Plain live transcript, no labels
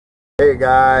Hey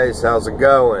guys, how's it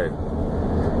going?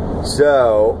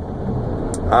 So,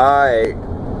 I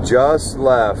just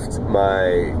left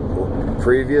my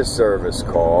previous service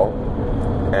call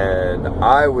and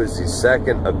I was the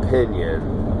second opinion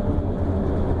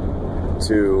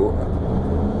to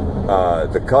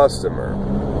the customer.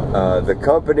 The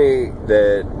company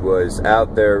that was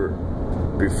out there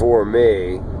before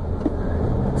me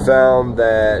found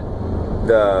that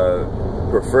the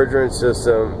refrigerant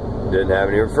system didn't have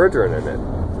any refrigerant in it.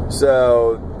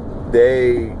 So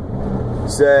they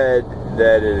said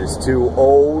that it is too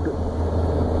old,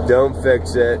 don't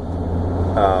fix it,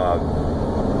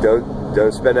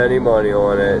 don't spend any money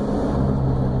on it,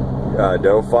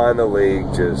 don't find the leak,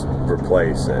 just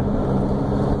replace it.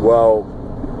 Well,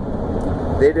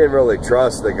 they didn't really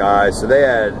trust the guy, so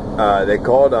they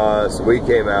called us, we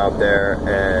came out there,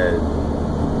 and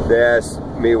they asked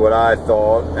me what I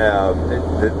thought.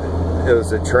 It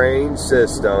was a train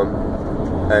system,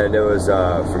 and it was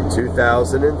from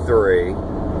 2003.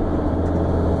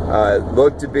 It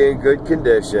looked to be in good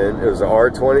condition. It was an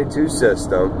R22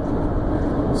 system.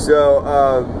 So,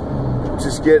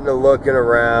 just getting a looking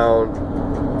around,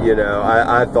 you know,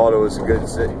 I thought it was a good,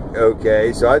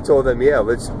 okay. So I told them, yeah,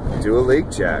 let's do a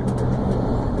leak check.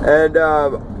 And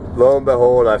lo and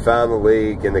behold, I found the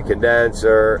leak in the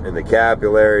condenser and the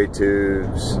capillary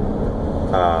tubes.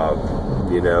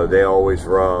 You know, they always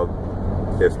rub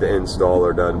if the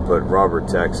installer doesn't put rubber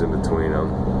techs in between them.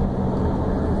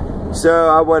 So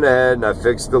I went ahead and I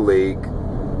fixed the leak,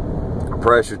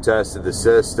 pressure tested the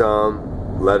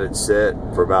system, let it sit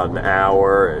for about an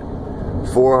hour at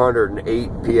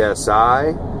 408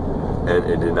 PSI, and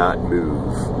it did not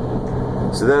move.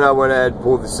 So then I went ahead and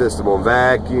pulled the system on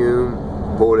vacuum,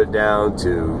 pulled it down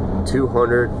to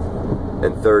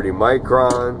 230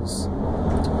 microns,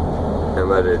 and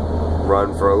let it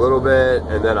run for a little bit,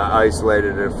 and then I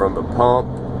isolated it from the pump,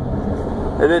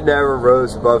 and it never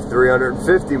rose above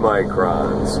 350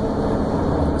 microns.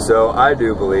 So I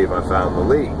do believe I found the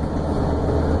leak.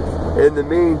 In the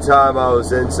meantime, I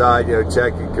was inside, you know,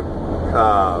 checking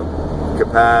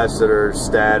capacitors,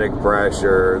 static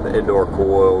pressure, the indoor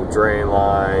coil, drain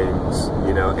lines,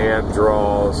 you know, amp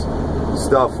draws,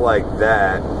 stuff like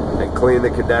that, and clean the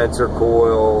condenser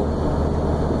coil.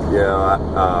 You know,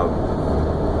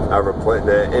 I replaced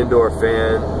the indoor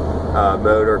fan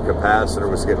motor capacitor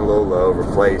was getting a little low,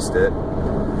 replaced it.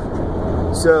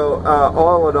 So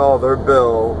all in all, their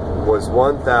bill was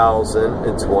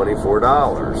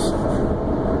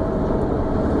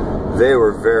 $1,024. They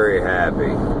were very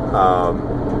happy.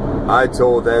 I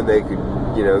told them they could,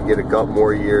 you know, get a couple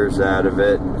more years out of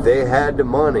it. They had the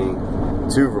money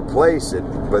to replace it,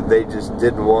 but they just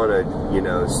didn't want to, you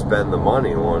know, spend the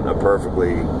money on a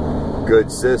perfectly good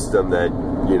system that,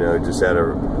 you know, just had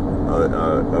a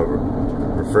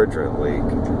refrigerant leak.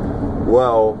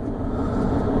 Well,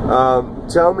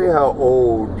 tell me how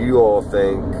old you all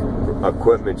think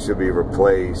equipment should be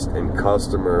replaced and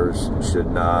customers should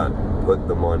not put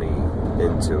the money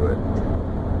into it.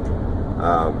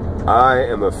 I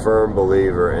am a firm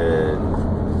believer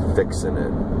in fixing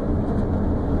it.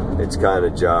 It's kind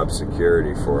of job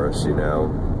security for us, you know.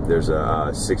 There's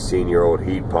a 16-year-old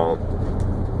heat pump.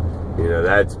 You know,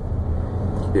 that's,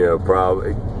 you know,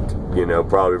 probably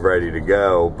ready to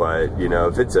go, but, you know,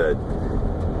 if it's a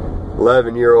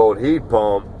 11-year-old heat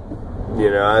pump, you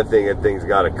know, I think that thing's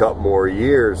got a couple more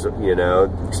years, you know,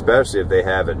 especially if they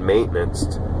have it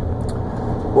maintained.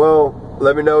 Well,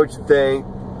 let me know what you think.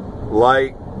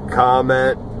 Like,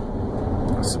 comment,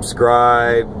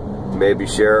 subscribe, maybe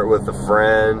share it with a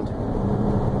friend.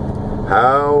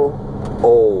 How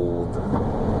old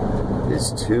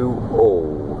is too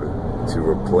old to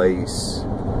replace,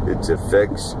 to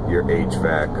fix your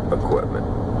HVAC equipment?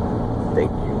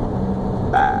 Thank you.